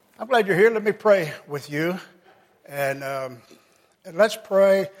I'm glad you're here. Let me pray with you. And let's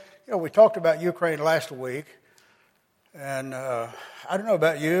pray. You know, we talked about Ukraine last week. And I don't know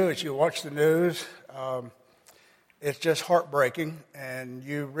about you, as you watch the news, it's just heartbreaking. And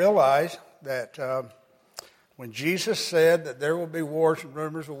you realize that when Jesus said that there will be wars and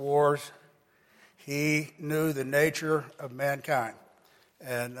rumors of wars, he knew the nature of mankind.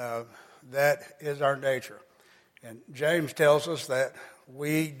 And that is our nature. And James tells us that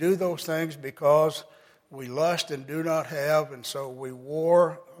we do those things because we lust and do not have, and so we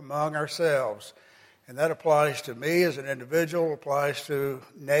war among ourselves. And that applies to me as an individual, applies to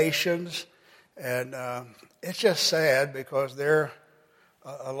nations. And it's just sad because there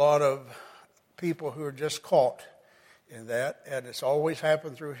are a lot of people who are just caught in that. And it's always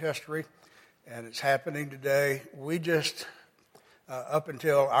happened through history, and it's happening today. We just, up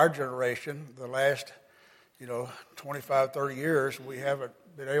until our generation, the last 25, 30 years, we haven't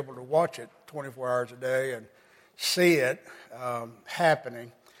been able to watch it 24 hours a day and see it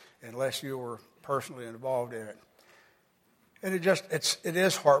happening unless you were personally involved in it. And it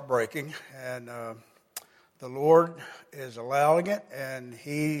is heartbreaking, and the Lord is allowing it, and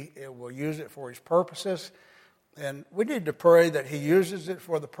He will use it for His purposes. And we need to pray that He uses it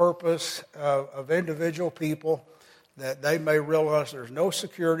for the purpose of individual people, that they may realize there's no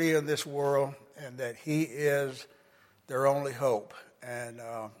security in this world, and that He is their only hope. And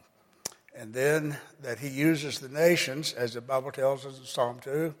then that He uses the nations, as the Bible tells us in Psalm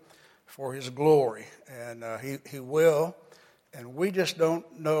 2, for His glory. And He will. And we just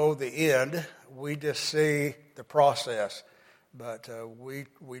don't know the end. We just see the process. But we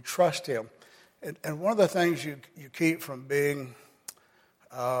trust Him. And one of the things you keep from being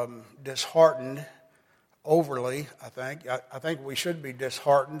disheartened overly, I think we should be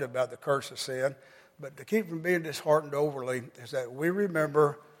disheartened about the curse of sin, but to keep from being disheartened overly is that we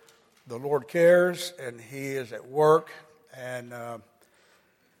remember the Lord cares, and He is at work, and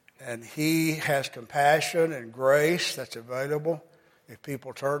He has compassion and grace that's available if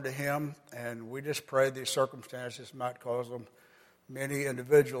people turn to Him. And we just pray these circumstances might cause them, many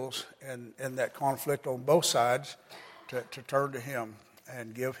individuals in that conflict on both sides, to turn to Him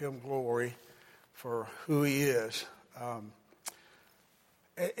and give Him glory for who He is.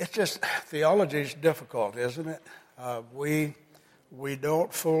 It's just, theology is difficult, isn't it? We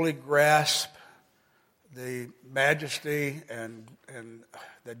don't fully grasp the majesty and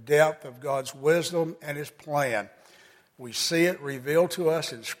the depth of God's wisdom and His plan. We see it revealed to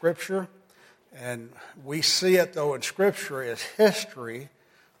us in Scripture, and we see it, though, in Scripture as history,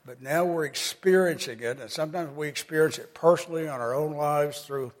 but now we're experiencing it, and sometimes we experience it personally in our own lives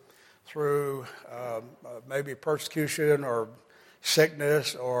through maybe persecution or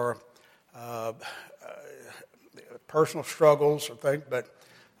sickness or personal struggles or things, but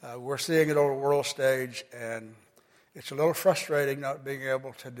we're seeing it on a world stage, and it's a little frustrating not being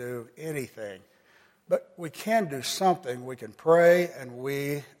able to do anything. But we can do something. We can pray, and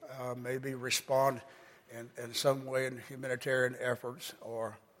we maybe respond in some way in humanitarian efforts,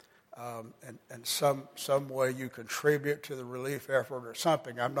 or in some way you contribute to the relief effort or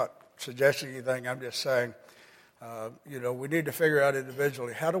something. I'm not suggesting anything. I'm just saying, we need to figure out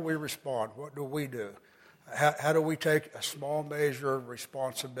individually, how do we respond? What do we do? How do we take a small measure of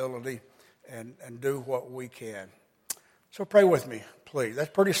responsibility and do what we can? So pray with me, please.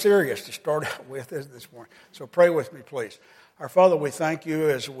 That's pretty serious to start out with this morning. So pray with me, please. Our Father, we thank You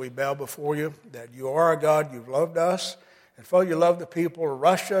as we bow before You, that You are a God, You've loved us. And Father, You love the people of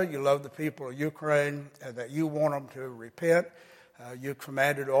Russia, You love the people of Ukraine, and that You want them to repent. You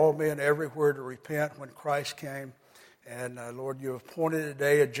commanded all men everywhere to repent when Christ came. And Lord, You have appointed a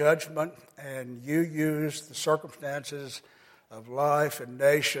day of judgment, and You use the circumstances of life and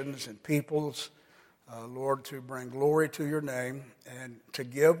nations and peoples, Lord, to bring glory to Your name and to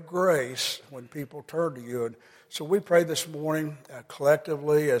give grace when people turn to You. And so we pray this morning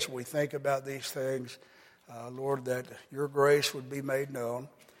collectively as we think about these things, Lord, that Your grace would be made known,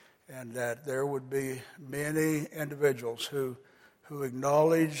 and that there would be many individuals who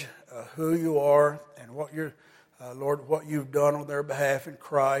acknowledge who You are and what Lord, what You've done on their behalf in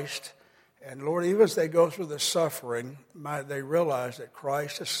Christ. And Lord, even as they go through the suffering, might they realize that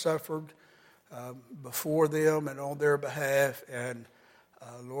Christ has suffered before them and on their behalf. And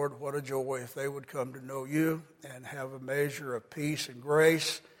Lord, what a joy if they would come to know You and have a measure of peace and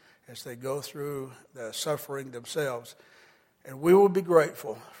grace as they go through the suffering themselves. And we will be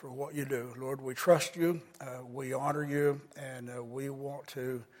grateful for what You do. Lord, we trust You, we honor You, and we want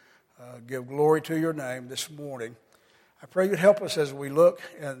to give glory to Your name this morning. I pray You'd help us as we look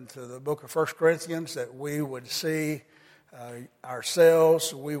into the book of 1 Corinthians, that we would see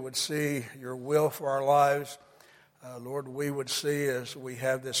ourselves, we would see your will for our lives. Lord, we would see as we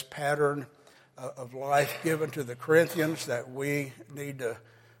have this pattern of life given to the Corinthians that we need to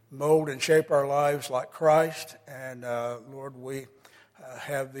mold and shape our lives like Christ. And Lord, we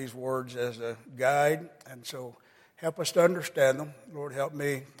have these words as a guide. And so help us to understand them. Lord, help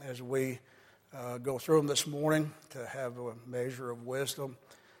me as we go through them this morning to have a measure of wisdom.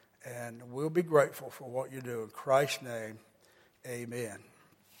 And we'll be grateful for what you do. In Christ's name, amen.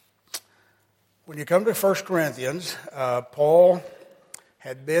 When you come to 1 Corinthians, Paul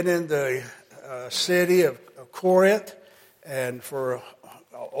had been in the city of Corinth, and for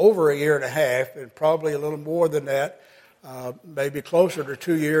over a year and a half, and probably a little more than that, maybe closer to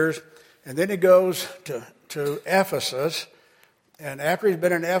 2 years. And then he goes to Ephesus, and after he's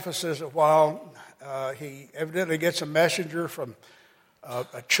been in Ephesus a while, he evidently gets a messenger from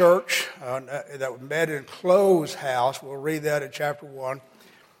a church that met in Chloe's house. We'll read that in chapter 1.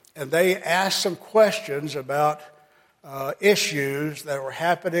 And they asked some questions about issues that were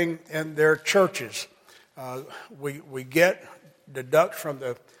happening in their churches. We deduct from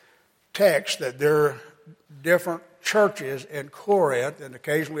the text that there are different churches in Corinth, and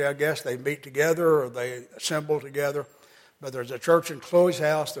occasionally I guess they meet together or they assemble together. But there's a church in Chloe's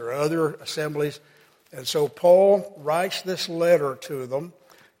house, there are other assemblies. And so Paul writes this letter to them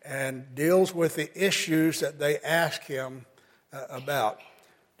and deals with the issues that they ask him about.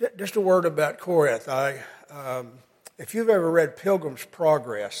 Just a word about Corinth. If you've ever read Pilgrim's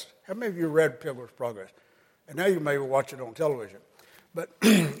Progress, how many of you read Pilgrim's Progress? And now you may watch it on television. But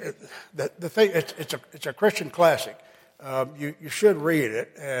the thing, it's a Christian classic. You should read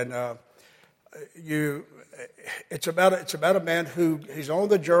it, and it's about a man who he's on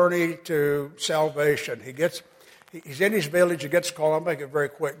the journey to salvation. He's in his village. He gets called. I'll make it very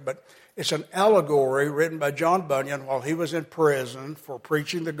quick, but it's an allegory written by John Bunyan while he was in prison for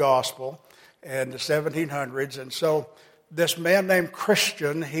preaching the gospel in the 1700s. And so this man named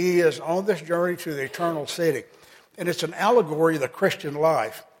Christian, he is on this journey to the eternal city. And it's an allegory of the Christian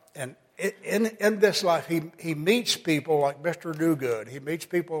life. And in this life, he meets people like Mr. Dogood. He meets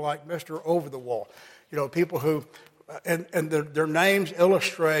people like Mr. Over the Wall. You know, people who, and their names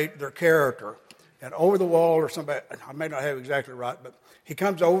illustrate their character. And Over the Wall, or somebody, I may not have it exactly right, but he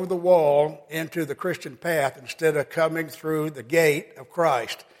comes over the wall into the Christian path instead of coming through the gate of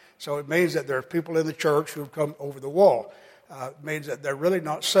Christ. So it means that there are people in the church who come over the wall. It means that they're really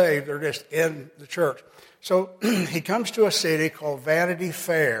not saved, they're just in the church. So he comes to a city called Vanity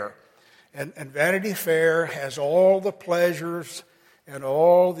Fair. And Vanity Fair has all the pleasures and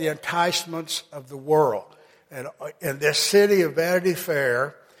all the enticements of the world. And in this city of Vanity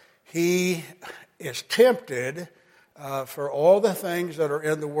Fair, he is tempted for all the things that are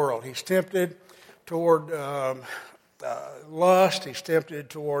in the world. He's tempted toward lust. He's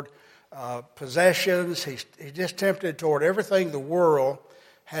tempted toward possessions. He's just tempted toward everything the world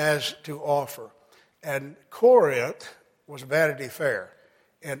has to offer. And Corinth was Vanity Fair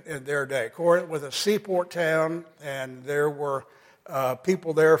in their day. Corinth was a seaport town, and there were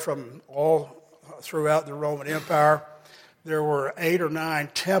people there from all throughout the Roman Empire. There were 8 or 9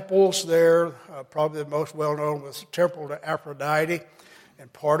 temples there. Probably the most well-known was the Temple to Aphrodite.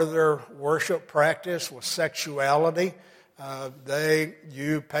 And part of their worship practice was sexuality.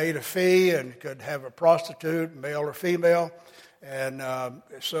 You paid a fee and could have a prostitute, male or female. And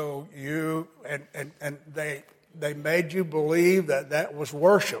so they made you believe that was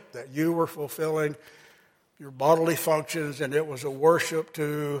worship, that you were fulfilling your bodily functions, and it was a worship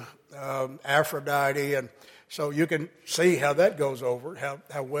to Aphrodite. And so you can see how that goes over,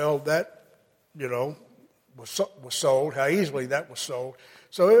 how well that, was sold, how easily that was sold.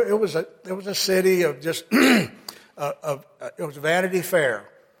 So it was a city of just it was Vanity Fair,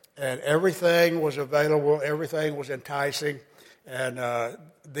 and everything was available, everything was enticing, and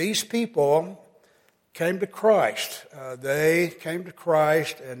these people came to Christ. They came to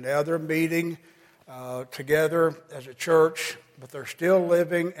Christ, and now they're meeting together as a church, but they're still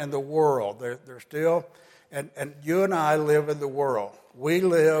living in the world. They're still. And you and I live in the world. We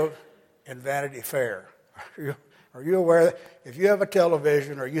live in Vanity Fair. Are you aware that if you have a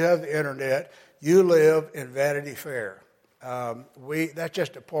television or you have the internet, you live in Vanity Fair? That's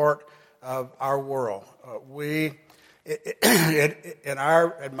just a part of our world. In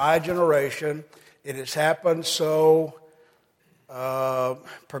my generation, it has happened so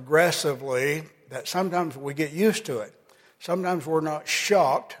progressively that sometimes we get used to it. Sometimes we're not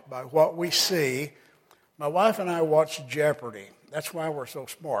shocked by what we see. My wife and I watch Jeopardy. That's why we're so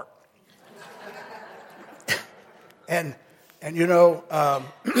smart. and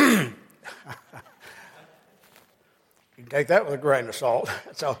You can take that with a grain of salt.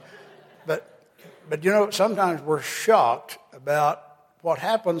 But sometimes we're shocked about what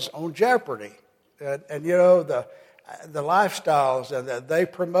happens on Jeopardy, and the lifestyles that they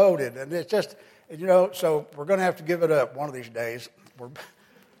promoted, and it's just so we're going to have to give it up one of these days.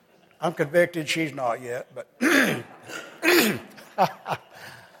 I'm convicted; she's not yet, but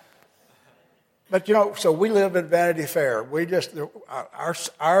but so we live in Vanity Fair. We just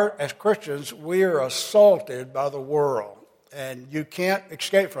as Christians, we are assaulted by the world, and you can't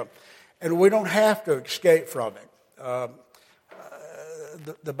escape from it. And we don't have to escape from it.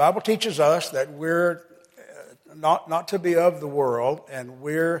 The Bible teaches us that we're not to be of the world, and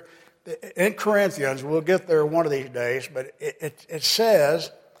we're in Corinthians. We'll get there one of these days, but it says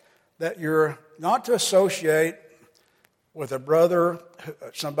that you're not to associate with a brother,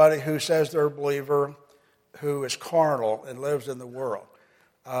 somebody who says they're a believer, who is carnal and lives in the world.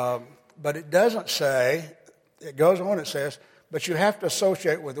 But it doesn't say. It goes on. It says, but you have to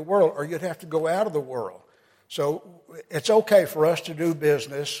associate with the world, or you'd have to go out of the world. So it's okay for us to do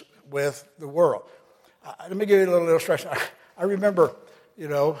business with the world. Let me give you a little illustration. I remember,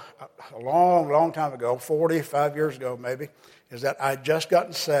 a long time ago, 45 years ago maybe, is that I'd just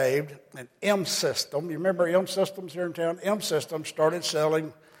gotten saved, and M-System, you remember M-Systems here in town? M-System started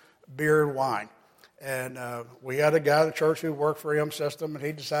selling beer and wine. And we had a guy in the church who worked for M-System, and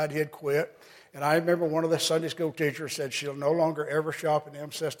he decided he'd quit. And I remember one of the Sunday school teachers said she'll no longer ever shop in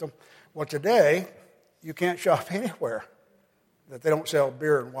M-System. Well, today, you can't shop anywhere that they don't sell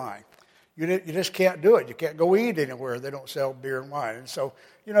beer and wine. You just can't do it. You can't go eat anywhere they don't sell beer and wine. And so,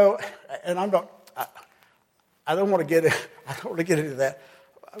 and I don't want to get into that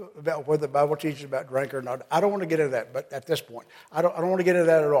about whether the Bible teaches about drink or not. I don't want to get into that, but at this point, I don't want to get into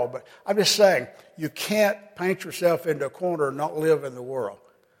that at all. But I'm just saying, you can't paint yourself into a corner and not live in the world.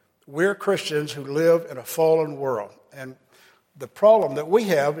 We're Christians who live in a fallen world. And the problem that we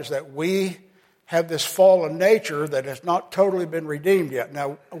have is that we have this fallen nature that has not totally been redeemed yet.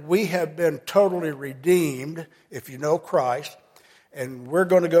 Now, we have been totally redeemed if you know Christ, and we're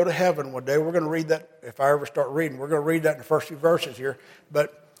going to go to heaven one day. We're going to read that, if I ever start reading, we're going to read that in the first few verses here.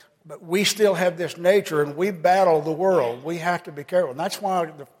 But we still have this nature, and we battle the world. We have to be careful. And that's why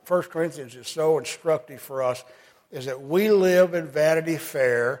the 1 Corinthians is so instructive for us, is that we live in Vanity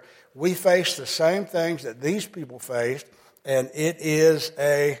Fair. We face the same things that these people faced, and it is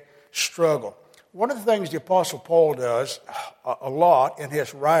a struggle. One of the things the Apostle Paul does a lot in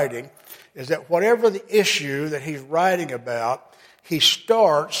his writing is that whatever the issue that he's writing about, he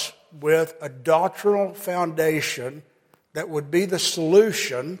starts with a doctrinal foundation that would be the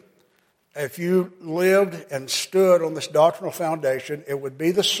solution. If you lived and stood on this doctrinal foundation, it would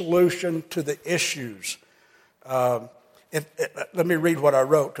be the solution to the issues. Let me read what I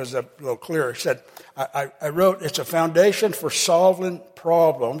wrote because it's a little clearer. It said, I wrote, it's a foundation for solving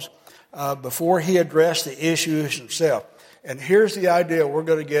problems before he addressed the issues himself. And here's the idea we're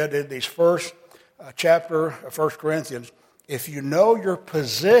going to get in these first chapter of 1 Corinthians. If you know your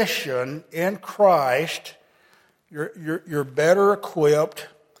position in Christ, you're better equipped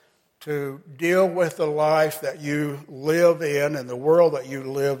to deal with the life that you live in and the world that you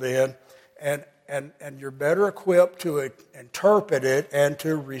live in, and you're better equipped to interpret it and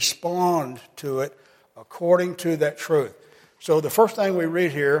to respond to it according to that truth. So the first thing we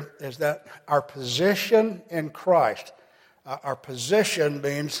read here is that our position in Christ, our position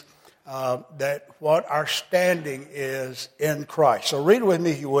means that what our standing is in Christ. So read with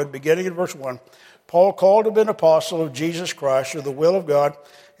me, if you would, beginning in verse 1. Paul, called to be an apostle of Jesus Christ through the will of God,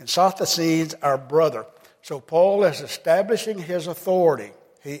 and Sosthenes, our brother. So Paul is establishing his authority.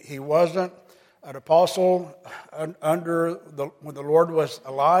 He wasn't an apostle when the Lord was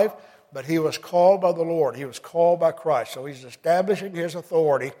alive, but he was called by the Lord. He was called by Christ. So he's establishing his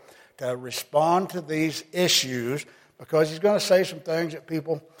authority to respond to these issues because he's going to say some things that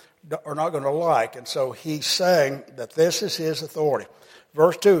people are not going to like. And so he's saying that this is his authority.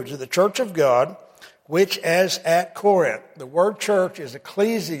 Verse 2, to the church of God, which is at Corinth. The word church is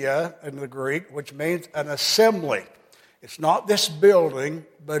ecclesia in the Greek, which means an assembly. It's not this building,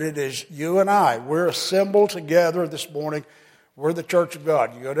 but it is you and I. We're assembled together this morning. We're the church of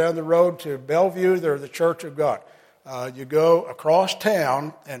God. You go down the road to Bellevue, they're the church of God. You go across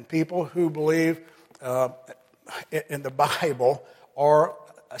town, and people who believe in the Bible are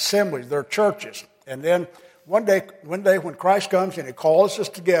assemblies. They're churches. And then one day when Christ comes and he calls us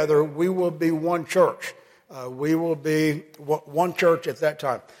together, we will be one church. We will be one church at that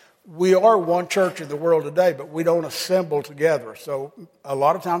time. We are one church in the world today, but we don't assemble together. So a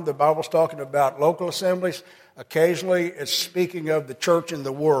lot of times the Bible's talking about local assemblies. Occasionally it's speaking of the church in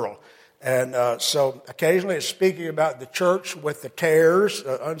the world. And so occasionally it's speaking about the church with the tares,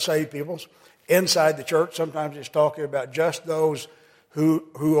 unsaved people, inside the church. Sometimes it's talking about just those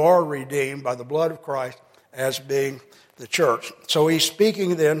who are redeemed by the blood of Christ as being the church. So he's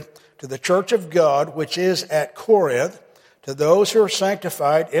speaking then to the church of God, which is at Corinth, to those who are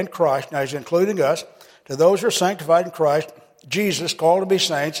sanctified in Christ. Now he's including us. To those who are sanctified in Christ, Jesus, called to be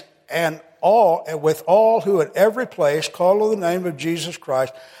saints, and with all who at every place call on the name of Jesus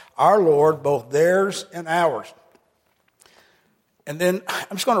Christ, our Lord, both theirs and ours. And then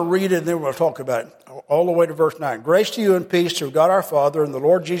I'm just going to read it, and then we'll talk about it all the way to verse 9. Grace to you and peace through God our Father and the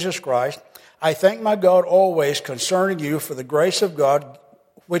Lord Jesus Christ. I thank my God always concerning you for the grace of God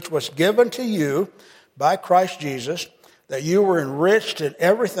which was given to you by Christ Jesus, that you were enriched in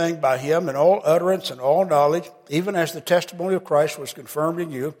everything by him in all utterance and all knowledge, even as the testimony of Christ was confirmed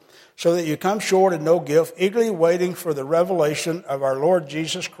in you, so that you come short in no gift, eagerly waiting for the revelation of our Lord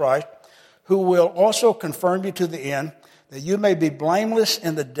Jesus Christ, who will also confirm you to the end, that you may be blameless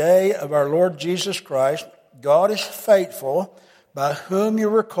in the day of our Lord Jesus Christ. God is faithful, by whom you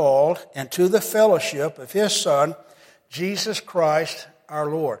were called, and to the fellowship of his Son, Jesus Christ our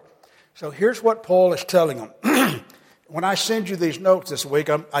Lord. So here's what Paul is telling them. When I send you these notes this week,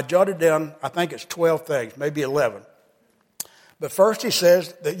 I jotted down, I think it's 12 things, maybe 11. But first he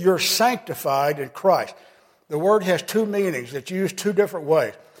says that you're sanctified in Christ. The word has two meanings. It's used two different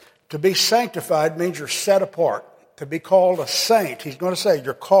ways. To be sanctified means you're set apart. To be called a saint, he's going to say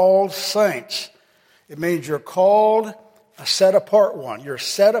you're called saints. It means you're called a set apart one. You're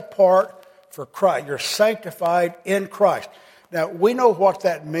set apart for Christ. You're sanctified in Christ. Now, we know what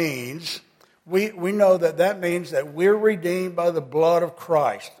that means. We know that means that we're redeemed by the blood of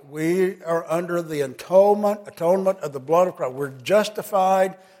Christ. We are under the atonement of the blood of Christ. We're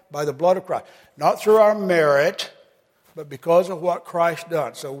justified by the blood of Christ. Not through our merit, but because of what Christ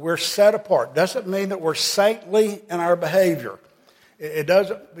done. So we're set apart. Doesn't mean that we're saintly in our behavior. It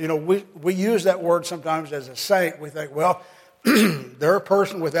doesn't, we use that word sometimes as a saint. We think, well, they're a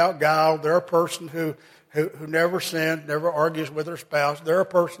person without guile. They're a person who never sins, never argues with their spouse. They're a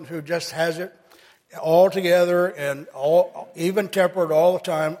person who just has it all together and even tempered all the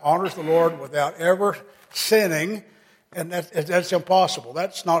time, honors the Lord without ever sinning. And that's impossible.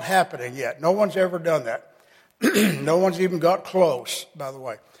 That's not happening yet. No one's ever done that. No one's even got close, by the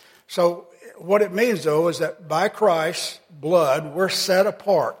way. So what it means, though, is that by Christ's blood, we're set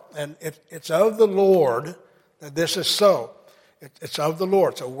apart. And it's of the Lord that this is so. It's of the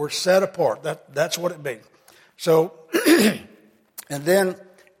Lord. So we're set apart. That's what it means. So, and then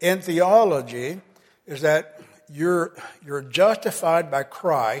in theology is that you're justified by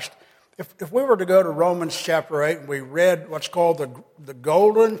Christ. If we were to go to Romans chapter 8 and we read what's called the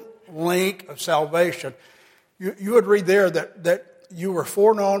golden link of salvation, you would read there that you were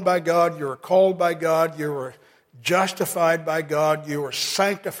foreknown by God, you were called by God, you were justified by God, you were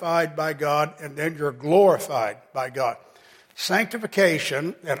sanctified by God, and then you're glorified by God.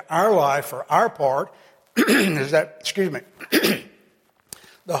 Sanctification in our life, for our part, is that,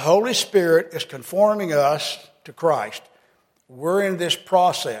 the Holy Spirit is conforming us to Christ. We're in this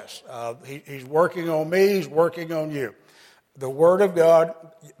process. He's working on me, he's working on you. The Word of God,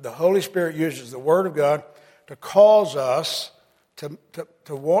 the Holy Spirit uses the Word of God to cause us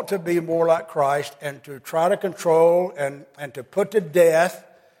to want to be more like Christ and to try to control and to put to death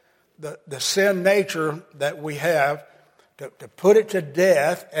the sin nature that we have, to put it to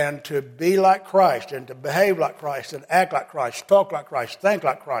death and to be like Christ and to behave like Christ and act like Christ, talk like Christ, think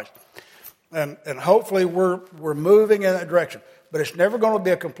like Christ. And hopefully we're moving in that direction. But it's never going to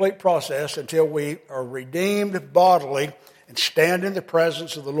be a complete process until we are redeemed bodily and stand in the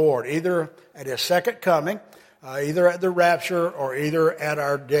presence of the Lord, either at his second coming, either at the rapture, or either at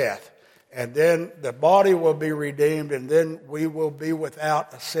our death. And then the body will be redeemed, and then we will be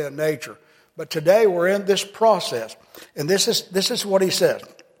without a sin nature. But today we're in this process. And this is what he says.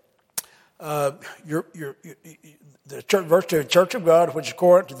 The church, verse 2, Church of God, which is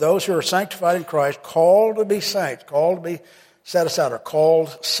Corinth, to those who are sanctified in Christ, called to be saints, called to be set aside, or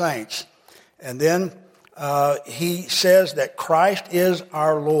called saints. And then he says that Christ is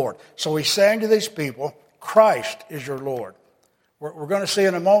our Lord. So he's saying to these people, Christ is your Lord. We're going to see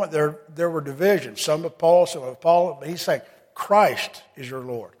in a moment there were divisions, some of Paul, some of Paul, but he's saying Christ is your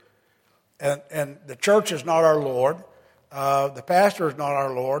Lord. And the church is not our Lord. The pastor is not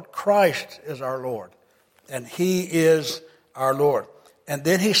our Lord. Christ is our Lord. And he is our Lord. And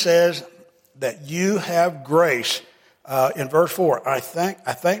then he says that you have grace. In verse 4, I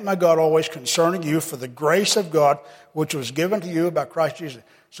thank my God always concerning you for the grace of God which was given to you by Christ Jesus.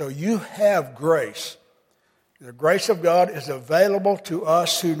 So you have grace. The grace of God is available to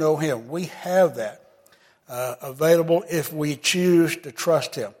us who know him. We have that available if we choose to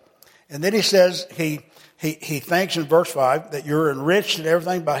trust him. And then he says, he thanks in verse 5 that you're enriched in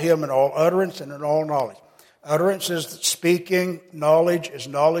everything by him in all utterance and in all knowledge. Utterance is speaking. Knowledge is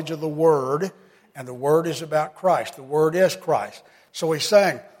knowledge of the Word. And the Word is about Christ. The Word is Christ. So he's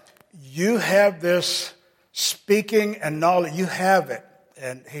saying, you have this speaking and knowledge. You have it.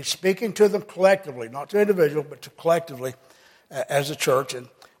 And he's speaking to them collectively, not to individuals, but to collectively as a church and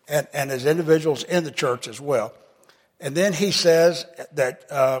as individuals in the church as well. And then he says that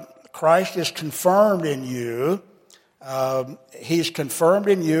Christ is confirmed in you. He's confirmed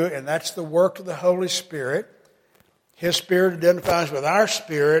in you, and that's the work of the Holy Spirit. His Spirit identifies with our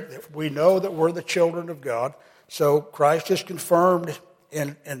spirit. We know that we're the children of God. So Christ is confirmed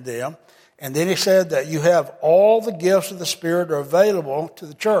in them. And then he said that you have all the gifts of the Spirit are available to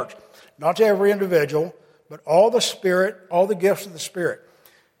the church. Not to every individual, but all the Spirit, all the gifts of the Spirit.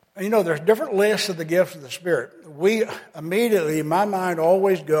 And you know, there's different lists of the gifts of the Spirit. We immediately, in my mind,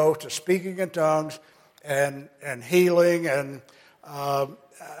 always go to speaking in tongues and healing. But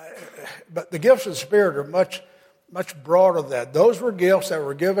the gifts of the Spirit are much broader than that. Those were gifts that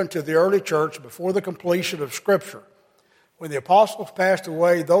were given to the early church before the completion of Scripture. When the apostles passed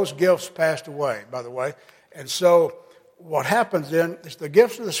away, those gifts passed away, by the way. And so what happens then is the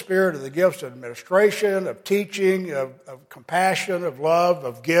gifts of the Spirit are the gifts of administration, of teaching, of compassion, of love,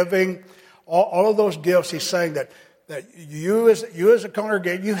 of giving. All of those gifts, he's saying that you as a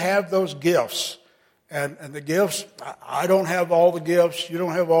congregation, you have those gifts. And the gifts, I don't have all the gifts, you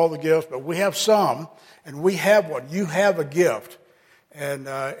don't have all the gifts, but we have some, and we have one. You have a gift. And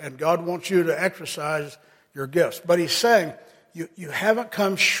God wants you to exercise your gifts. But he's saying you haven't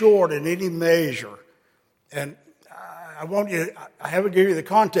come short in any measure. And I haven't given you the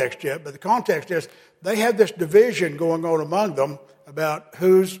context yet, but the context is they have this division going on among them about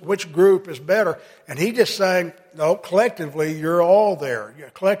which group is better. And he's just saying, no, collectively, you're all there.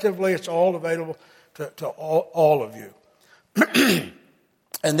 Collectively, it's all available to all of you.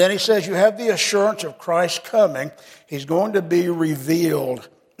 And then he says you have the assurance of Christ's coming. He's going to be revealed.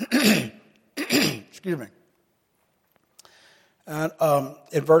 Excuse me. And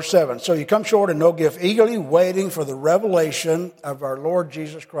in verse 7, so you come short in no gift, eagerly waiting for the revelation of our Lord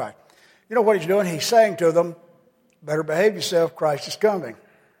Jesus Christ. You know what he's doing? He's saying to them, better behave yourself, Christ is coming.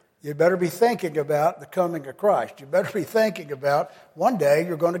 You better be thinking about the coming of Christ. You better be thinking about one day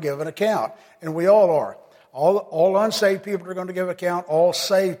you're going to give an account. And we all are. All unsaved people are going to give an account. All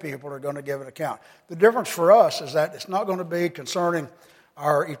saved people are going to give an account. The difference for us is that it's not going to be concerning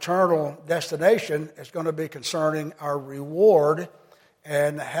our eternal destination. It's going to be concerning our reward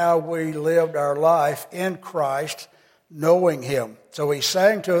and how we lived our life in Christ, knowing him. So he's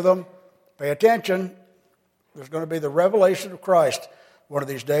saying to them, pay attention. There's going to be the revelation of Christ one of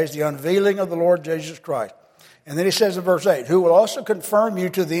these days, the unveiling of the Lord Jesus Christ. And then he says in verse 8, who will also confirm you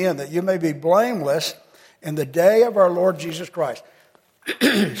to the end, that you may be blameless in the day of our Lord Jesus Christ.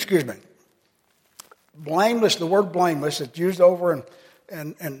 Excuse me. Blameless, the word blameless, it's used over in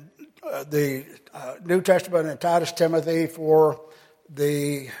the New Testament and Titus Timothy for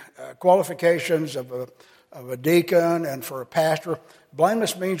the qualifications of a deacon and for a pastor.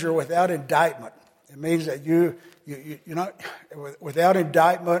 Blameless means you're without indictment. It means that you're not without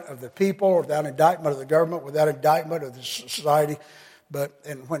indictment of the people, without indictment of the government, without indictment of the society.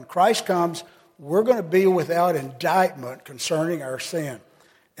 And when Christ comes, we're going to be without indictment concerning our sin.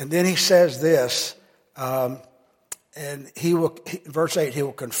 And then he says this, and verse 8, he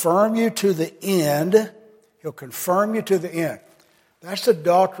will confirm you to the end. He'll confirm you to the end. That's the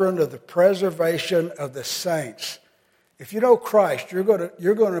doctrine of the preservation of the saints. If you know Christ, you're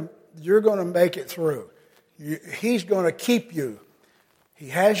going to make it through. He's going to keep you. He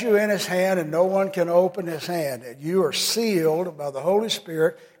has you in his hand, and no one can open his hand. And you are sealed by the Holy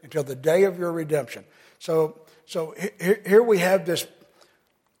Spirit until the day of your redemption. So here we have this.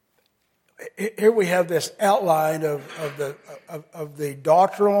 Here we have this outline of the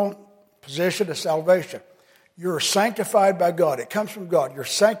doctrinal position of salvation. You're sanctified by God. It comes from God. You're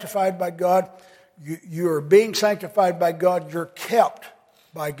sanctified by God. You're being sanctified by God. You're kept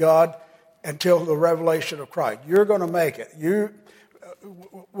by God until the revelation of Christ. You're going to make it.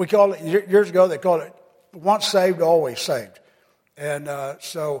 We call it, years ago they called it once saved, always saved. And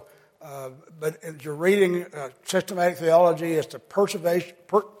but as you're reading systematic theology, it's the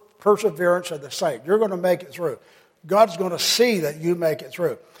perseverance of the saint. You're going to make it through. God's going to see that you make it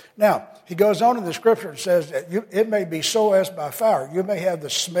through. Now, he goes on in the scripture and says that it may be so as by fire. You may have the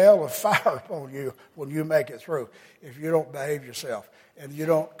smell of fire upon you when you make it through if you don't behave yourself and you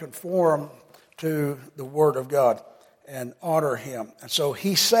don't conform to the Word of God and honor Him. And so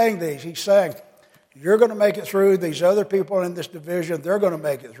he's saying these. He's saying, you're going to make it through. These other people in this division, they're going to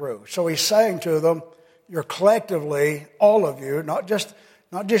make it through. So he's saying to them, you're collectively, all of you, not just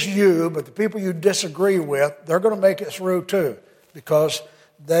you, but the people you disagree with, they're going to make it through too, because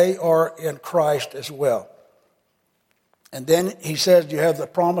they are in Christ as well. And then he says you have the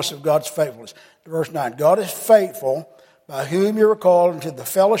promise of God's faithfulness. Verse 9, God is faithful, by whom you are called into the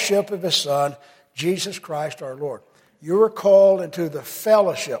fellowship of His Son, Jesus Christ our Lord. You are called into the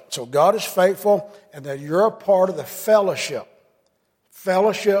fellowship. So God is faithful, and then you're a part of the fellowship.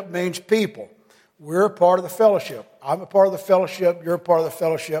 Fellowship means people. We're a part of the fellowship. I'm a part of the fellowship. You're a part of the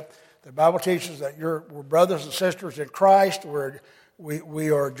fellowship. The Bible teaches that we're brothers and sisters in Christ.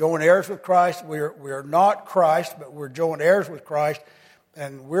 We are joint heirs with Christ. We are not Christ, but we're joint heirs with Christ.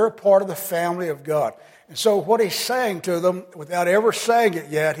 And we're a part of the family of God. And so what he's saying to them, without ever saying it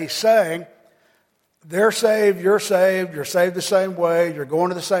yet, he's saying, they're saved, you're saved the same way, you're going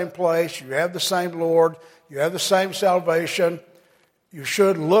to the same place, you have the same Lord, you have the same salvation. You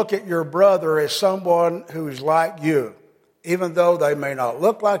should look at your brother as someone who's like you, even though they may not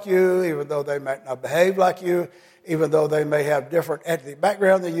look like you, even though they may not behave like you, even though they may have different ethnic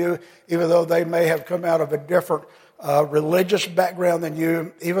background than you, even though they may have come out of a different religious background than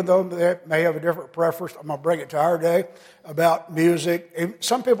you, even though they may have a different preference. I'm going to bring it to our day about music.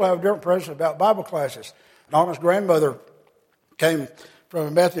 Some people have a different preference about Bible classes. Donna's grandmother came from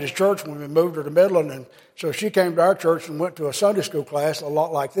a Methodist church when we moved her to Midland, and so she came to our church and went to a Sunday school class a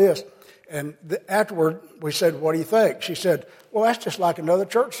lot like this. And afterward, we said, what do you think? She said, well, that's just like another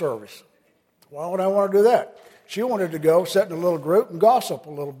church service. Why would I want to do that? She wanted to go sit in a little group and gossip a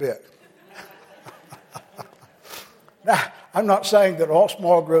little bit. Now, I'm not saying that all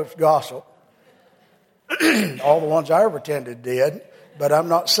small groups gossip. All the ones I ever attended did, but I'm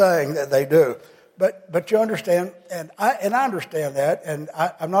not saying that they do. But you understand, and I understand that, and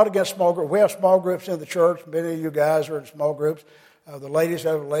I'm not against small groups. We have small groups in the church. Many of you guys are in small groups. The ladies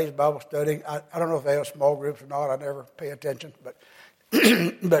have a ladies' Bible study. I don't know if they have small groups or not. I never pay attention.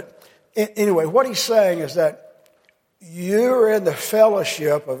 But anyway, what he's saying is that you're in the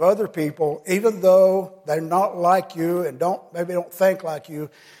fellowship of other people, even though they're not like you and maybe don't think like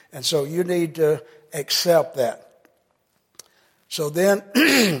you, and so you need to accept that. So then,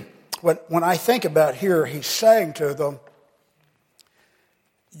 when I think about here, he's saying to them,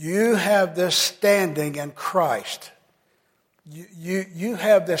 you have this standing in Christ. You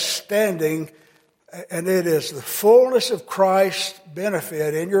have this standing, and it is the fullness of Christ's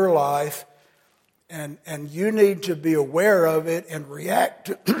benefit in your life. And you need to be aware of it and react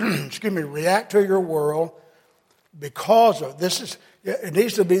to your world because of this. It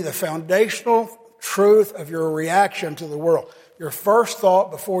needs to be the foundational truth of your reaction to the world. Your first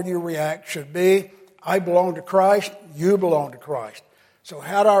thought before you react should be, I belong to Christ, you belong to Christ. So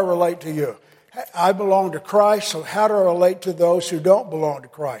how do I relate to you? I belong to Christ, so how do I relate to those who don't belong to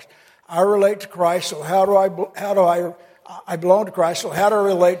Christ? I relate to Christ, so how do I belong to Christ, so how do I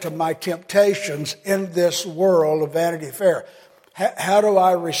relate to my temptations in this world of Vanity Fair? How do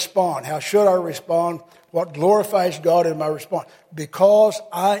I respond? How should I respond? What glorifies God in my response? Because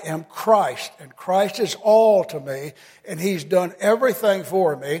I am Christ, and Christ is all to me, and He's done everything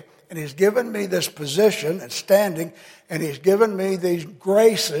for me, and He's given me this position and standing, and He's given me these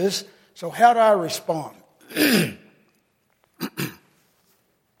graces. So how do I respond?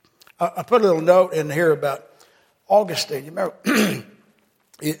 I put a little note in here about Augustine. You remember,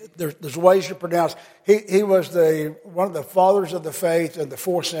 there's ways to pronounce. He was one of the fathers of the faith in the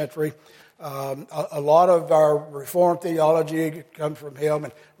 4th century. A lot of our Reformed theology comes from him,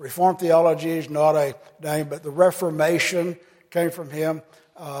 and Reformed theology is not a name, but the Reformation came from him,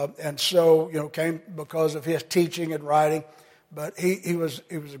 and so came because of his teaching and writing. But he was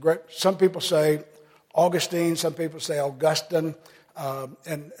a great. Some people say Augustine, some people say Augustine,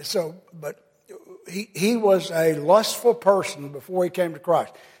 and so but. He was a lustful person before he came to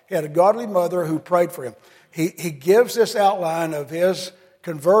Christ. He had a godly mother who prayed for him. He gives this outline of his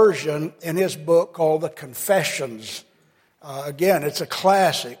conversion in his book called The Confessions. Again, it's a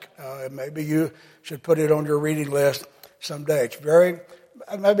classic. Maybe you should put it on your reading list someday. It's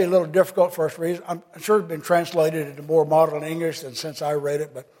maybe a little difficult for us to read. I'm sure it's been translated into more modern English than since I read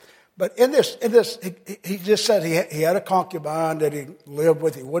it. But in this, he just said he had a concubine that he lived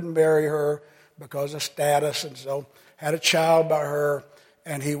with. He wouldn't marry her because of status, and so had a child by her,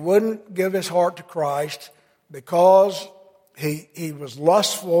 and he wouldn't give his heart to Christ because he was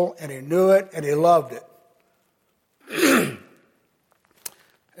lustful, and he knew it, and he loved it.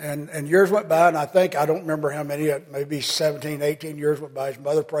 and years went by, and I don't remember how many, maybe 17, 18 years went by. His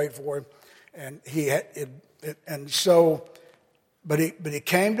mother prayed for him, And but he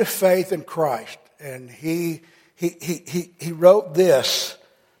came to faith in Christ, and he wrote this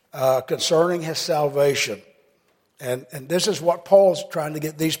concerning his salvation. And this is what Paul's trying to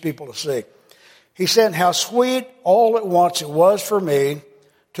get these people to see. He said, how sweet all at once it was for me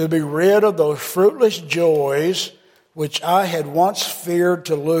to be rid of those fruitless joys which I had once feared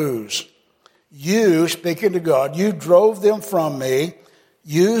to lose. You, speaking to God, you drove them from me.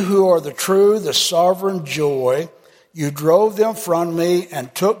 You who are the true, the sovereign joy, you drove them from me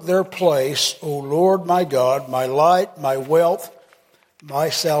and took their place, O Lord my God, my light, my wealth, my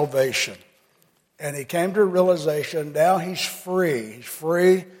salvation. And he came to a realization, now he's free. He's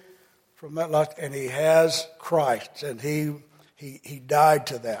free from that lust, and he has Christ, and he died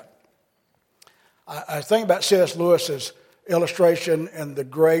to that. I think about C.S. Lewis's illustration in The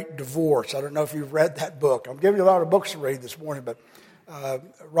Great Divorce. I don't know if you've read that book. I'm giving you a lot of books to read this morning, but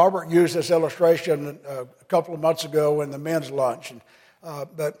Robert used this illustration a couple of months ago in the men's lunch.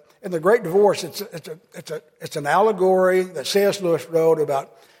 But in The Great Divorce, it's an allegory that C.S. Lewis wrote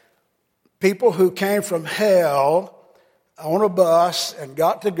about people who came from hell on a bus and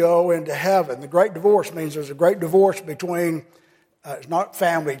got to go into heaven. The Great Divorce means there's a great divorce between, it's not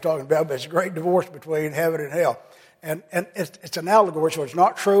family talking about, but it's a great divorce between heaven and hell. And it's an allegory, so it's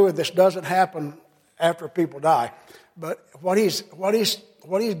not true, and this doesn't happen after people die. But what he's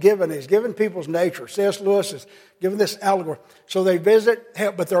given, he's given people's nature. C.S. Lewis is given this allegory. So they visit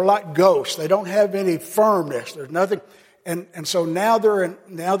hell, but they're like ghosts. They don't have any firmness. There's nothing. And so now they're in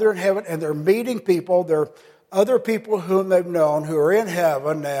heaven, and they're meeting people. They're other people whom they've known who are in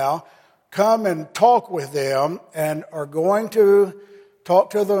heaven now, come and talk with them and are going to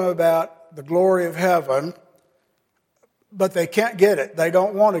talk to them about the glory of heaven, but they can't get it. They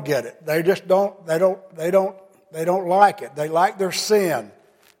don't want to get it. They just don't like it. They like their sin.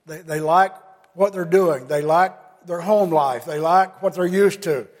 They like what they're doing. They like their home life. They like what they're used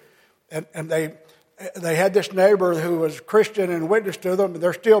to. And they had this neighbor who was Christian and witnessed to them, and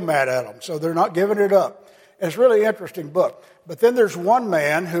they're still mad at them. So they're not giving it up. It's a really interesting book. But then there's one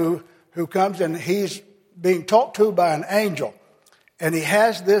man who comes and he's being talked to by an angel. And he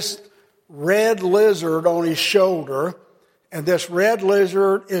has this red lizard on his shoulder. And this red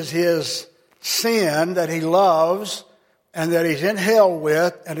lizard is his sin that he loves and that he's in hell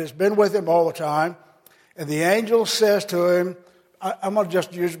with and has been with him all the time. And the angel says to him, I'm going to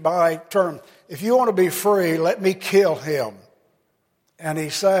just use my term, if you want to be free, let me kill him. And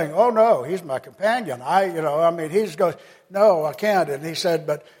he's saying, oh no, he's my companion. He just goes, no, I can't. And he said,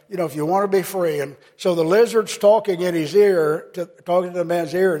 but if you want to be free. And so the lizard's talking in his ear, talking to the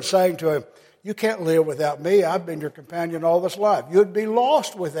man's ear and saying to him, you can't live without me. I've been your companion all this life. You'd be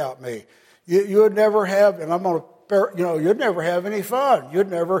lost without me. You would never have, and I'm going to, you'd never have any fun.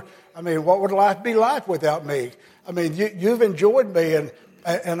 What would life be like without me? You've enjoyed me, and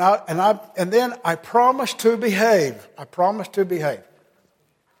then I promised to behave. I promised to behave.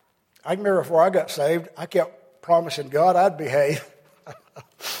 I can remember before I got saved, I kept promising God I'd behave.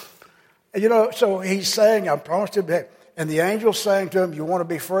 So he's saying, I promised to behave. And the angel's saying to him, you want to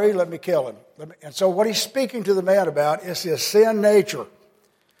be free? Let me kill him. And so what he's speaking to the man about is his sin nature.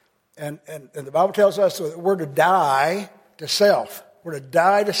 And the Bible tells us that we're to die to self. We're to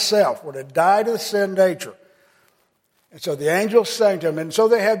die to self. We're to die to the sin nature. And so the angel's saying to him, and so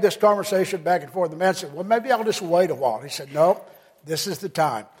they had this conversation back and forth. The man said, well, maybe I'll just wait a while. He said, no, this is the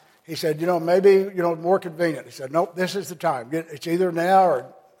time. He said, maybe, more convenient. He said, nope, this is the time. It's either now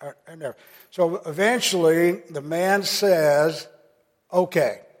or never. So eventually the man says,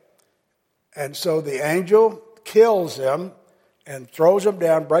 okay. And so the angel kills him and throws him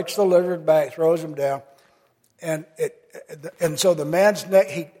down, breaks the lizard back, throws him down. And so the man's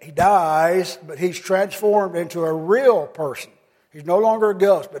he dies, but he's transformed into a real person. He's no longer a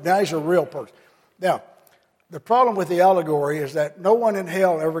ghost, but now he's a real person. Now, the problem with the allegory is that no one in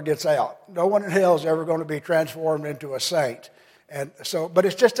hell ever gets out. No one in hell is ever going to be transformed into a saint. And so, but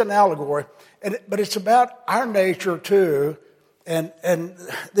it's just an allegory. But it's about our nature too. And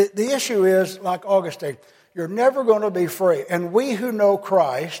the issue is, like Augustine, you're never going to be free. And we who know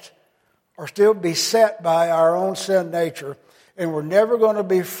Christ are still beset by our own sin nature, and we're never going to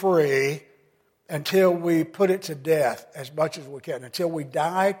be free until we put it to death as much as we can, until we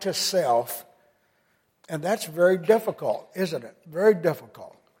die to self. And that's very difficult, isn't it? Very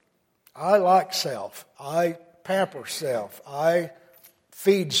difficult. I like self. I pamper self. I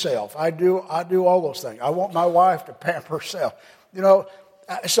feed self. I do all those things. I want my wife to pamper self.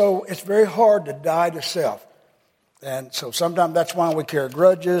 So it's very hard to die to self. And so sometimes that's why we carry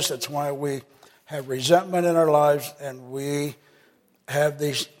grudges. That's why we have resentment in our lives, and we have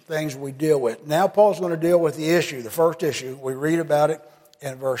these things we deal with. Now Paul's going to deal with the issue, the first issue. We read about it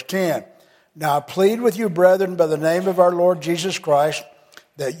in verse 10. Now I plead with you, brethren, by the name of our Lord Jesus Christ,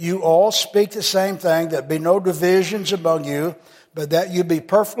 that you all speak the same thing, that be no divisions among you, but that you be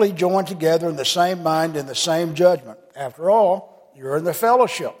perfectly joined together in the same mind and the same judgment. After all, you're in the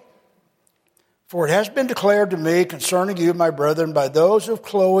fellowship. For it has been declared to me concerning you, my brethren, by those of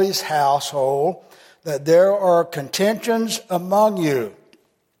Chloe's household, that there are contentions among you.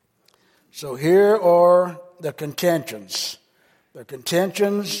 So here are the contentions. The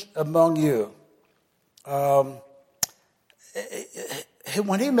contentions among you. When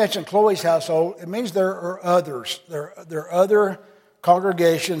he mentioned Chloe's household, it means there are others. There are other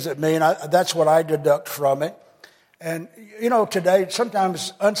congregations that mean, that's what I deduct from it. And, today,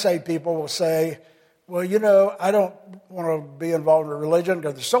 sometimes unsaved people will say, well, I don't want to be involved in religion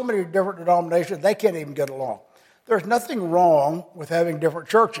because there's so many different denominations, they can't even get along. There's nothing wrong with having different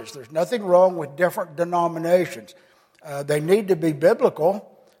churches. There's nothing wrong with different denominations. They need to be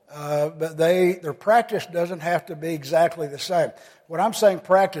biblical, but their practice doesn't have to be exactly the same. When I'm saying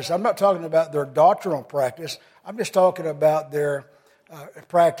practice, I'm not talking about their doctrinal practice. I'm just talking about their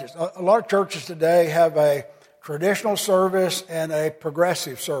practice. A lot of churches today have a traditional service and a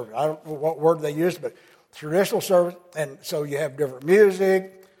progressive service. I don't know what word they use, but traditional service, and so you have different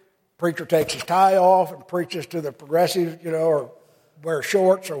music. Preacher takes his tie off and preaches to the progressive, or wear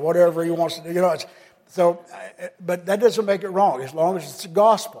shorts or whatever he wants to do. But that doesn't make it wrong as long as it's the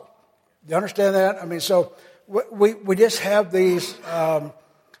gospel. Do you understand that? I mean, so we just have these.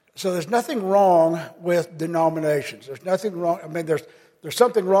 So there's nothing wrong with denominations. There's nothing wrong. I mean, there's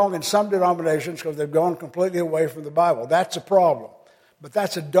something wrong in some denominations because they've gone completely away from the Bible. That's a problem. But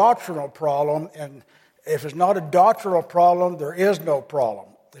that's a doctrinal problem, and if it's not a doctrinal problem, there is no problem.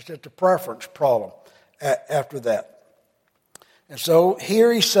 It's just a preference problem after that. And so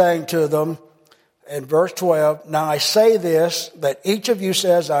here he's saying to them in verse 12, now I say this, that each of you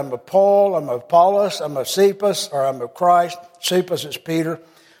says, I'm of Paul, I'm of Apollos, I'm of Cephas, or I'm of Christ. Cephas is Peter.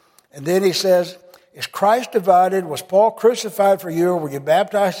 And then he says, is Christ divided? Was Paul crucified for you, or were you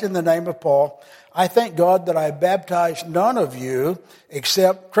baptized in the name of Paul? I thank God that I baptized none of you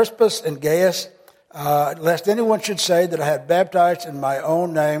except Crispus and Gaius, lest anyone should say that I had baptized in my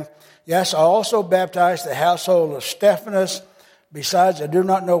own name. Yes, I also baptized the household of Stephanas. Besides, I do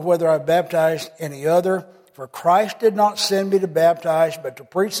not know whether I baptized any other. For Christ did not send me to baptize, but to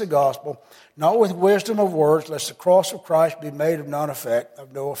preach the gospel, not with wisdom of words, lest the cross of Christ be made of no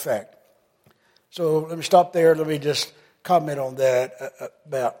effect. So let me stop there. Let me just comment on that.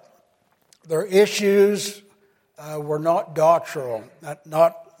 About their issues were not doctrinal,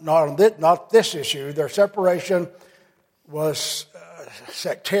 not this issue. Their separation was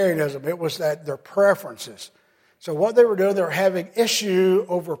sectarianism. It was that their preferences. So what they were doing, they were having issue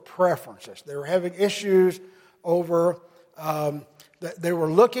over preferences. They were having issues over, they were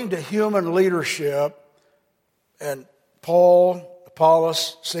looking to human leadership, and Paul,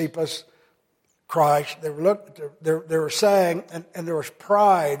 Apollos, Cephas, Christ. They were saying, and there was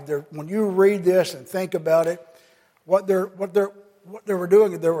pride. When you read this and think about it, what they were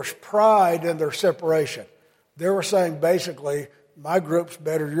doing, there was pride in their separation. They were saying basically, my group's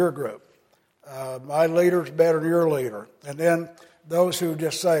better than your group. My leader's better than your leader. And then those who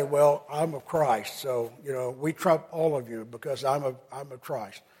just say, well, I'm of Christ, so, we trump all of you because I'm of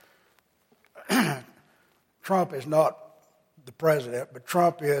Christ. Trump is not the president, but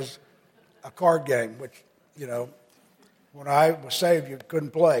Trump is a card game, which, when I was saved, you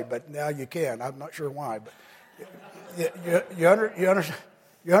couldn't play, but now you can. I'm not sure why, but you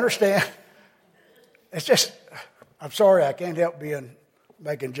understand? It's just, I'm sorry, I can't help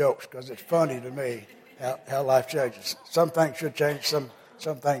making jokes because it's funny to me how life changes. Some things should change, some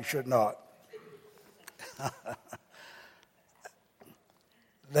things should not.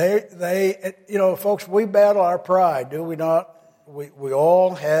 Folks, we battle our pride, do we not? We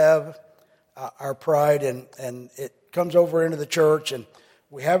all have our pride, and it comes over into the church, and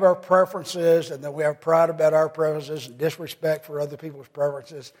we have our preferences, and then we have pride about our preferences and disrespect for other people's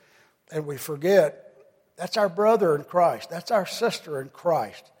preferences, and we forget that's our brother in Christ. That's our sister in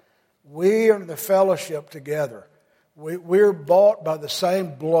Christ. We are in the fellowship together. We're bought by the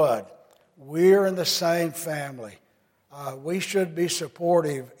same blood. We're in the same family. We should be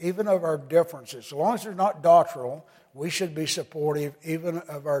supportive even of our differences. As long as they're not doctrinal, we should be supportive even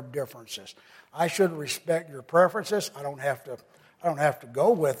of our differences. I should respect your preferences. I don't have to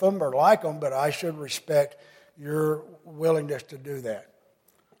go with them or like them, but I should respect your willingness to do that.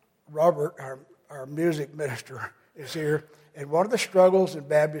 Robert, our music minister, is here, and one of the struggles in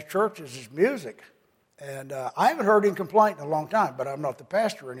Baptist churches is music. And I haven't heard him complain in a long time, but I'm not the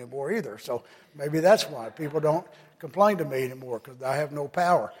pastor anymore either. So maybe that's why people don't complain to me anymore, because I have no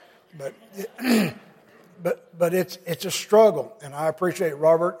power. But but it's a struggle, and I appreciate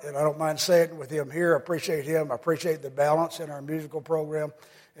Robert, and I don't mind saying it with him here. I appreciate him. I appreciate the balance in our musical program,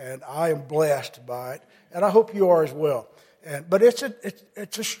 and I am blessed by it, and I hope you are as well. But it's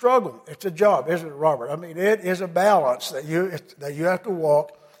a struggle. It's a job, isn't it, Robert? I mean, it is a balance that you have to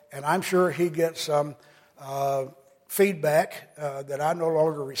walk, and I'm sure he gets some feedback that I no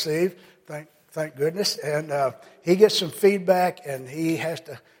longer receive. Thank goodness, and he gets some feedback, and he has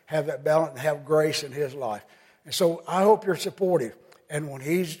to have that balance and have grace in his life. And so I hope you're supportive. And when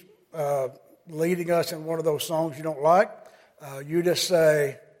he's leading us in one of those songs you don't like, you just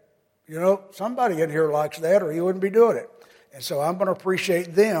say, somebody in here likes that, or he wouldn't be doing it. And so I'm going to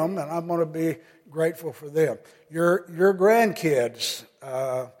appreciate them, and I'm going to be grateful for them. Your grandkids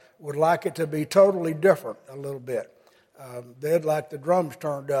would like it to be totally different a little bit. They'd like the drums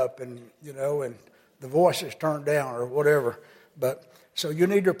turned up and the voices turned down or whatever. But so you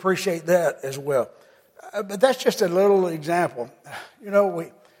need to appreciate that as well. But that's just a little example.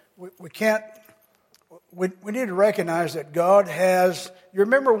 We can't. We need to recognize that God has. You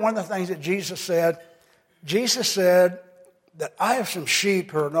remember one of the things that Jesus said? Jesus said that I have some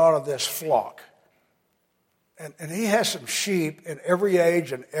sheep who are not of this flock. And he has some sheep in every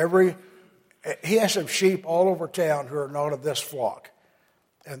age and he has some sheep all over town who are not of this flock.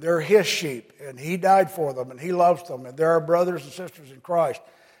 And they're his sheep, and he died for them, and he loves them, and they're our brothers and sisters in Christ.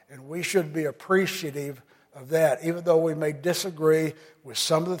 And we should be appreciative of that, even though we may disagree with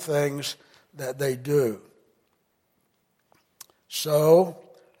some of the things that they do. So,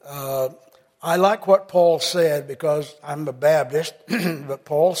 I like what Paul said, because I'm a Baptist, but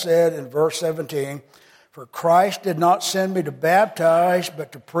Paul said in verse 17, "For Christ did not send me to baptize,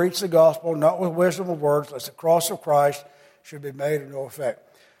 but to preach the gospel, not with wisdom of words, lest the cross of Christ should be made of no effect."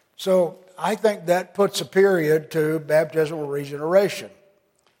 So I think that puts a period to baptismal regeneration.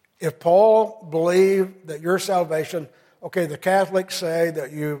 If Paul believed that your salvation, the Catholics say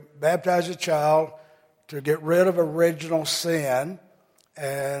that you baptize a child to get rid of original sin,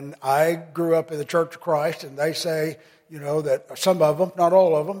 and I grew up in the Church of Christ, and they say, that some of them, not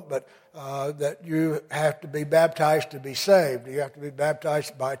all of them, but that you have to be baptized to be saved. You have to be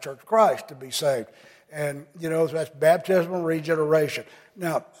baptized by Church of Christ to be saved. And, that's baptismal regeneration.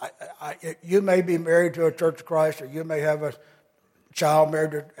 Now, you may be married to a Church of Christ, or you may have a child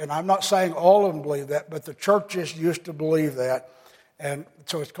married to, and I'm not saying all of them believe that, but the churches used to believe that. And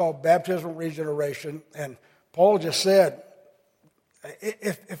so it's called baptismal regeneration. And Paul just said,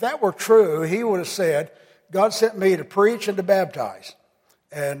 if that were true, he would have said, God sent me to preach and to baptize.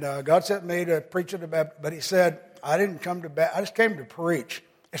 And God sent me to preach and to baptize. But he said, I didn't come to baptize, I just came to preach.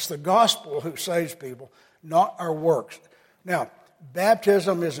 It's the gospel who saves people, not our works. Now,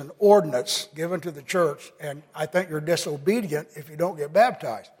 baptism is an ordinance given to the church, and I think you're disobedient if you don't get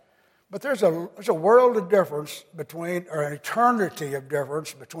baptized. But there's a world of difference between, or an eternity of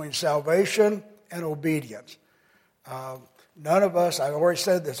difference between salvation and obedience. None of us, I've already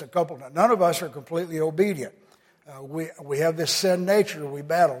said this a couple times, none of us are completely obedient. We have this sin nature we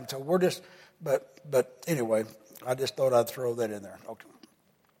battle, and so we're just, but anyway, I just thought I'd throw that in there. Okay.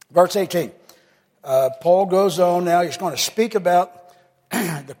 Verse 18, Paul goes on now, he's going to speak about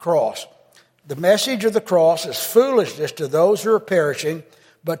the cross. The message of the cross is foolishness to those who are perishing,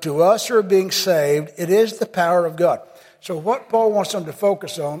 but to us who are being saved, it is the power of God. So what Paul wants them to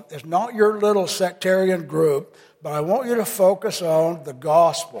focus on is not your little sectarian group, but I want you to focus on the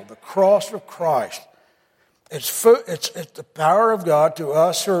gospel, the cross of Christ. It's the power of God to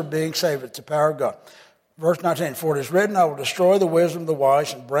us who are being saved. It's the power of God. Verse 19, "For it is written, I will destroy the wisdom of the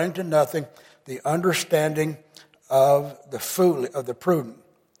wise and bring to nothing the understanding of the prudent."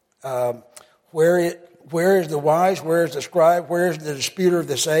 Where is the wise? Where is the scribe? Where is the disputer of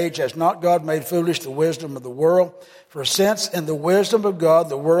this age? Has not God made foolish the wisdom of the world? For since in the wisdom of God,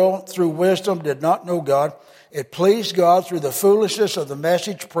 the world through wisdom did not know God, it pleased God through the foolishness of the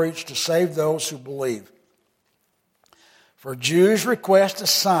message preached to save those who believe. For Jews request a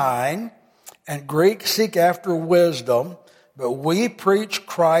sign, and Greeks seek after wisdom, but we preach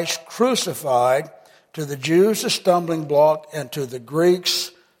Christ crucified, to the Jews a stumbling block, and to the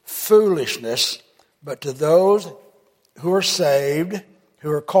Greeks foolishness, but to those who are saved,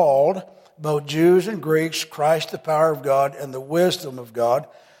 who are called, both Jews and Greeks, Christ the power of God and the wisdom of God,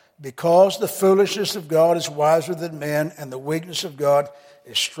 because the foolishness of God is wiser than men, and the weakness of God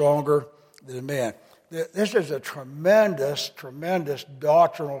is stronger than men. This is a tremendous, tremendous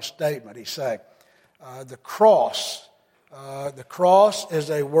doctrinal statement, he's saying. The cross The cross is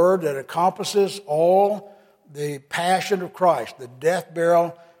a word that encompasses all the passion of Christ, the death,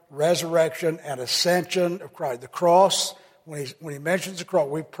 burial, resurrection, and ascension of Christ. The cross, when he mentions the cross,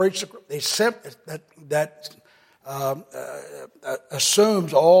 we preach that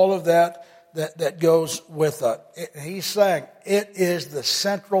assumes all of that goes with it. He's saying it is the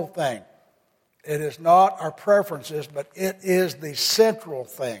central thing. It is not our preferences, but it is the central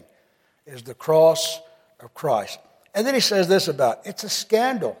thing, is the cross of Christ. And then he says this about it. It's a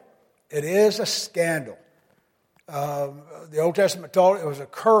scandal. It is a scandal. The Old Testament taught it was a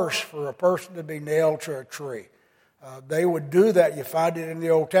curse for a person to be nailed to a tree. They would do that. You find it in the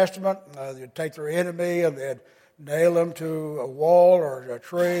Old Testament. They'd take their enemy and they'd nail them to a wall or a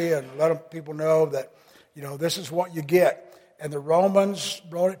tree and let people know that, this is what you get. And the Romans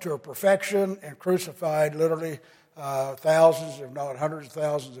brought it to a perfection and crucified literally thousands, if not hundreds of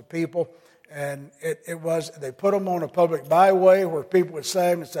thousands of people. And they put them on a public byway where people would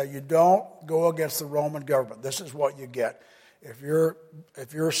say and say, you don't go against the Roman government. This is what you get. If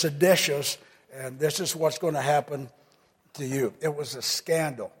you're seditious, and this is what's going to happen to you. It was a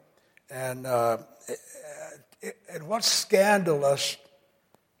scandal. And what's scandalous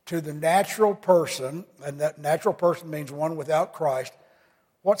to the natural person, and that natural person means one without Christ,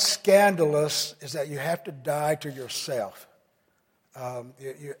 what's scandalous is that you have to die to yourself. I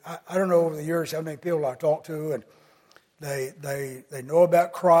don't know over the years how many people I talk to, and they know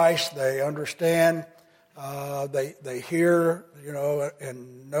about Christ, they understand, they hear,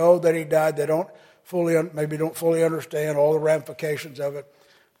 and know that he died. They don't fully understand all the ramifications of it.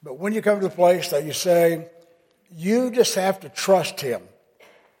 But when you come to the place that you say, you just have to trust him.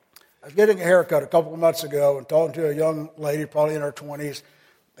 I was getting a haircut a couple of months ago and talking to a young lady, probably in her 20s,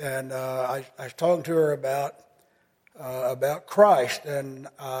 and I was talking to her about Christ, and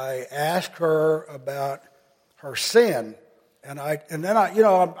I asked her about her sin, and then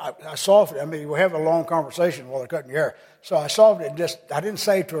I softened it. I mean, we have a long conversation while they're cutting your hair, so I softened it. I didn't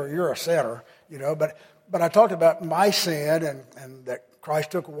say to her, "You're a sinner," but I talked about my sin and that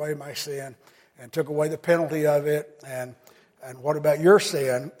Christ took away my sin and took away the penalty of it, and what about your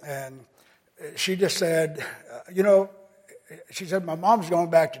sin? And she just said, she said, my mom's going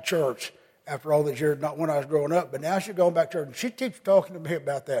back to church after all these years, not when I was growing up, but now she's going back to church. And she keeps talking to me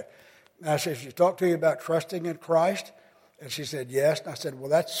about that. And I said, she talked to you about trusting in Christ? And she said, yes. And I said, well,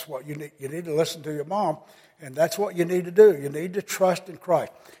 that's what you need. You need to listen to your mom, and that's what you need to do. You need to trust in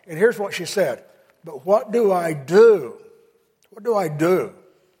Christ. And here's what she said, but what do I do? What do I do?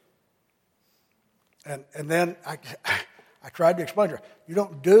 And then I tried to explain to her, you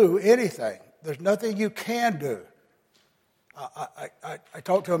don't do anything. There's nothing you can do. I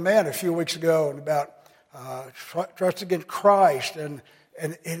talked to a man a few weeks ago about trusting in Christ, and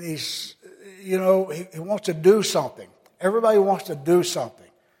he's, he wants to do something. Everybody wants to do something.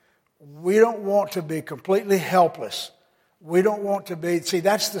 We don't want to be completely helpless. We don't want to be, see,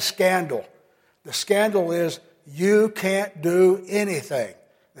 that's the scandal. The scandal is you can't do anything.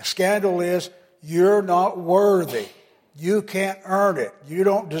 The scandal is you're not worthy. You can't earn it. You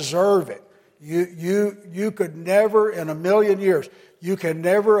don't deserve it. You could never in a million years, you can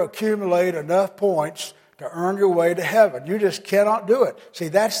never accumulate enough points to earn your way to heaven. You just cannot do it. See,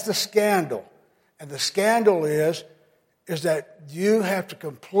 that's the scandal. And the scandal is that you have to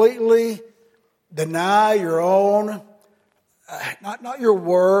completely deny your own, not your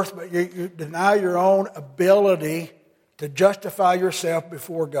worth, but you deny your own ability to justify yourself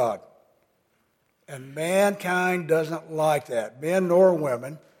before God. And mankind doesn't like that. Men nor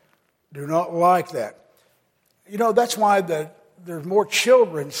women do not like that. That's why there's more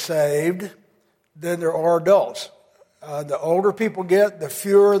children saved than there are adults. The older people get, the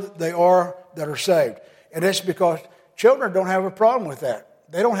fewer they are that are saved. And it's because children don't have a problem with that.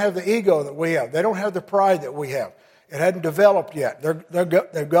 They don't have the ego that we have. They don't have the pride that we have. It hadn't developed yet.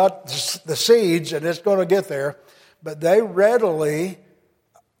 They've got the seeds, and it's going to get there. But they readily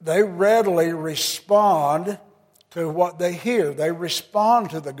respond to what they hear. They respond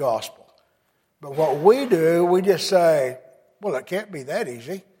to the gospel. But what we do, we just say, well, it can't be that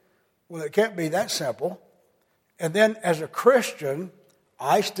easy. Well, it can't be that simple. And then as a Christian,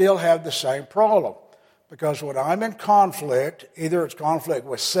 I still have the same problem. Because when I'm in conflict, either it's conflict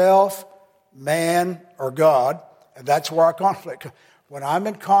with self, man, or God, and that's where our conflict. When I'm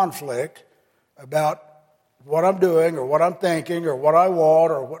in conflict about what I'm doing or what I'm thinking or what I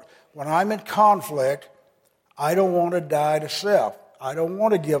want, when I'm in conflict, I don't want to die to self. I don't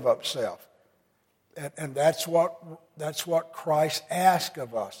want to give up self. And that's what Christ asks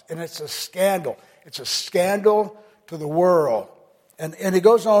of us. And it's a scandal. It's a scandal to the world. And he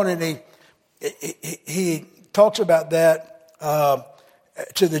goes on and he talks about that.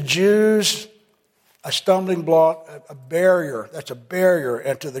 To the Jews, a stumbling block, a barrier. That's a barrier.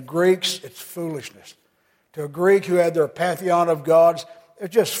 And to the Greeks, it's foolishness. To a Greek who had their pantheon of gods,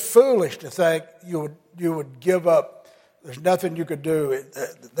 it's just foolish to think you would give up. There's nothing you could do.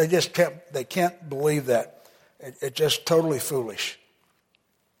 They can't believe that. It's just totally foolish.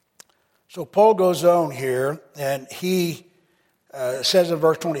 So Paul goes on here, and he says in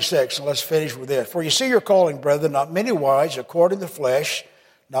verse 26, and let's finish with this. For you see your calling, brethren, not many wise according to the flesh,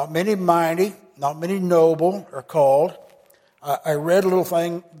 not many mighty, not many noble are called. I read a little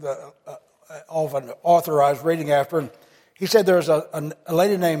thing of an author I was reading after, and he said there's a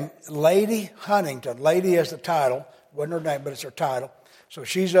lady named Lady Huntington. Lady is the title. Wasn't her name, but it's her title. So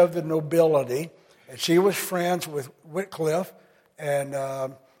she's of the nobility, and she was friends with Wycliffe. And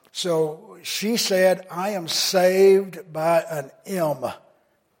so she said, I am saved by an M.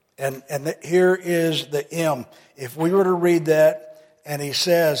 And here is the M. If we were to read that, and he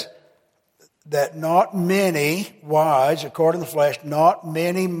says that not many wise, according to the flesh, not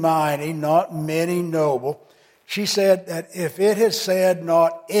many mighty, not many noble. She said that if it had said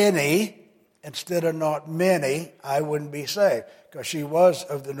not any instead of not many, I wouldn't be saved, because she was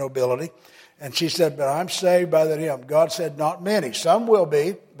of the nobility. And she said, but I'm saved by the M. God said not many. Some will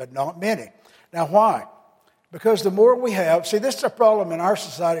be, but not many. Now why? Because the more we have, see, this is a problem in our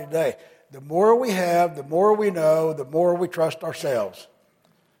society today. The more we have, the more we know, the more we trust ourselves.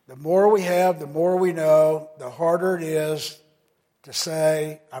 The more we have, the more we know, the harder it is to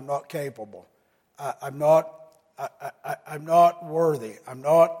say, I'm not capable. I'm not worthy. I'm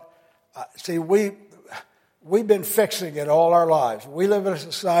not. See, we've been fixing it all our lives. We live in a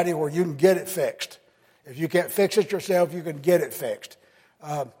society where you can get it fixed. If you can't fix it yourself, you can get it fixed.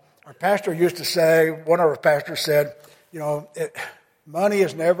 Our pastor used to say, one of our pastors said, money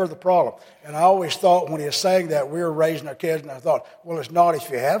is never the problem. And I always thought when he was saying that, we were raising our kids, and I thought, well, it's not if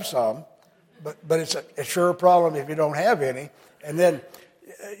you have some, but it's sure a problem if you don't have any. And then,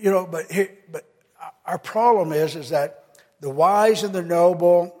 but our problem is that the wise and the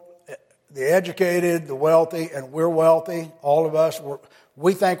noble, the educated, the wealthy, and we're wealthy, all of us,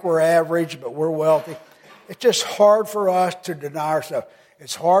 we think we're average, but we're wealthy. It's just hard for us to deny ourselves.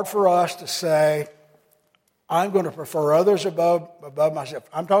 It's hard for us to say, I'm going to prefer others above myself.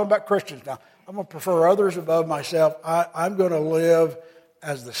 I'm talking about Christians now. I'm going to prefer others above myself. I'm going to live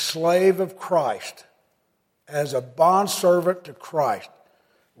as the slave of Christ, as a bondservant to Christ.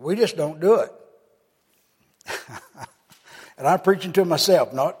 We just don't do it. And I'm preaching to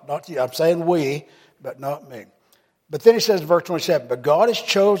myself, not to you. I'm saying we, but not me. But then he says in verse 27, but God has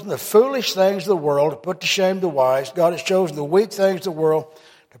chosen the foolish things of the world to put to shame the wise. God has chosen the weak things of the world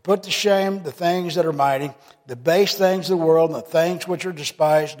to put to shame the things that are mighty. The base things of the world and the things which are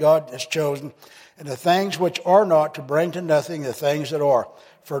despised, God has chosen. And the things which are not to bring to nothing the things that are.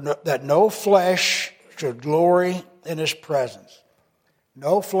 That no flesh should glory in his presence.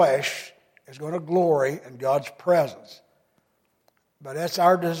 No flesh is going to glory in God's presence. But that's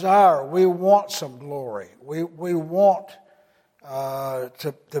our desire. We want some glory. We want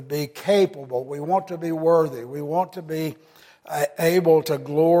to be capable. We want to be worthy. We want to be able to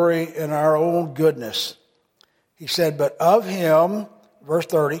glory in our own goodness. He said, but of him, verse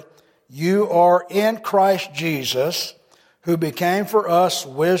 30, you are in Christ Jesus, who became for us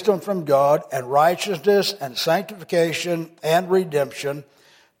wisdom from God and righteousness and sanctification and redemption,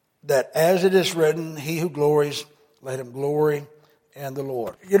 that as it is written, he who glories, let him glory in the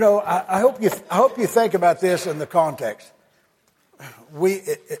Lord. I hope you think about this in the context.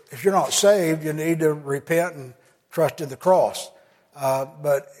 If you're not saved, you need to repent and trust in the cross.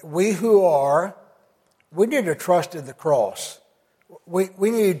 But we who are, we need to trust in the cross.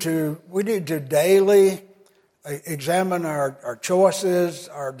 We need to daily examine our choices,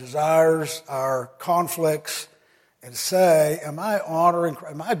 our desires, our conflicts, and say, am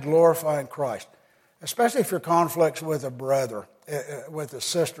I glorifying Christ? Especially if your conflicts with a brother, with a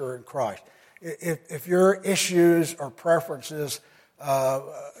sister in Christ. If your issues or preferences,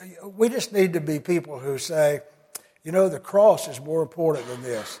 we just need to be people who say, the cross is more important than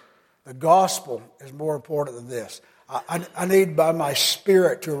this. The gospel is more important than this. I need by my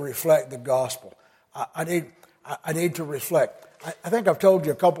spirit to reflect the gospel. I need to reflect. I think I've told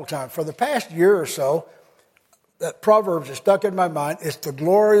you a couple times, for the past year or so, that Proverbs is stuck in my mind. It's the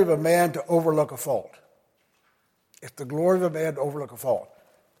glory of a man to overlook a fault. It's the glory of a man to overlook a fault.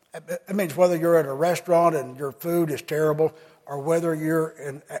 It means whether you're at a restaurant and your food is terrible, or whether you're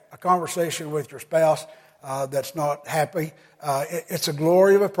in a conversation with your spouse that's not happy. It's a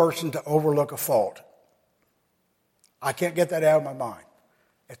glory of a person to overlook a fault. I can't get that out of my mind.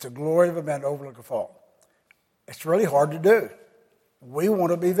 It's a glory of a man to overlook a fault. It's really hard to do. We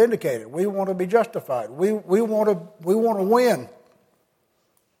want to be vindicated. We want to be justified. We want to win.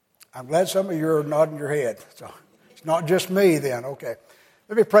 I'm glad some of you are nodding your head. So it's not just me then. Okay.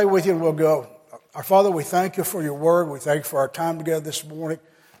 Let me pray with you and we'll go. Our Father, we thank you for your word. We thank you for our time together this morning.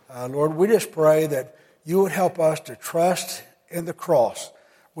 Lord, we just pray that you would help us to trust in the cross.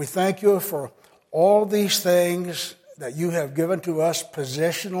 We thank you for all these things that you have given to us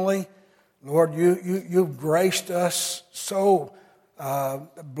positionally. Lord, you've graced us so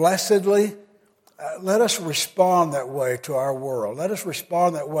blessedly. Let us respond that way to our world. Let us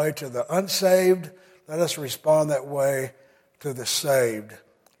respond that way to the unsaved. Let us respond that way to the saved.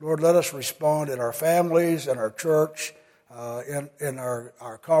 Lord, let us respond in our families, in our church, in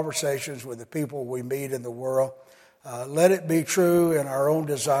our conversations with the people we meet in the world. Let it be true in our own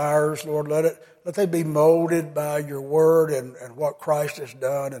desires, Lord. Let they be molded by your word and what Christ has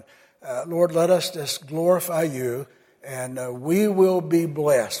done. And Lord, let us just glorify you, and we will be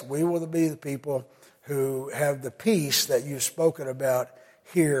blessed. We will be the people who have the peace that you've spoken about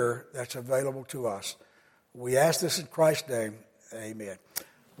here that's available to us. We ask this in Christ's name. Amen.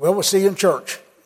 Well, we'll see you in church.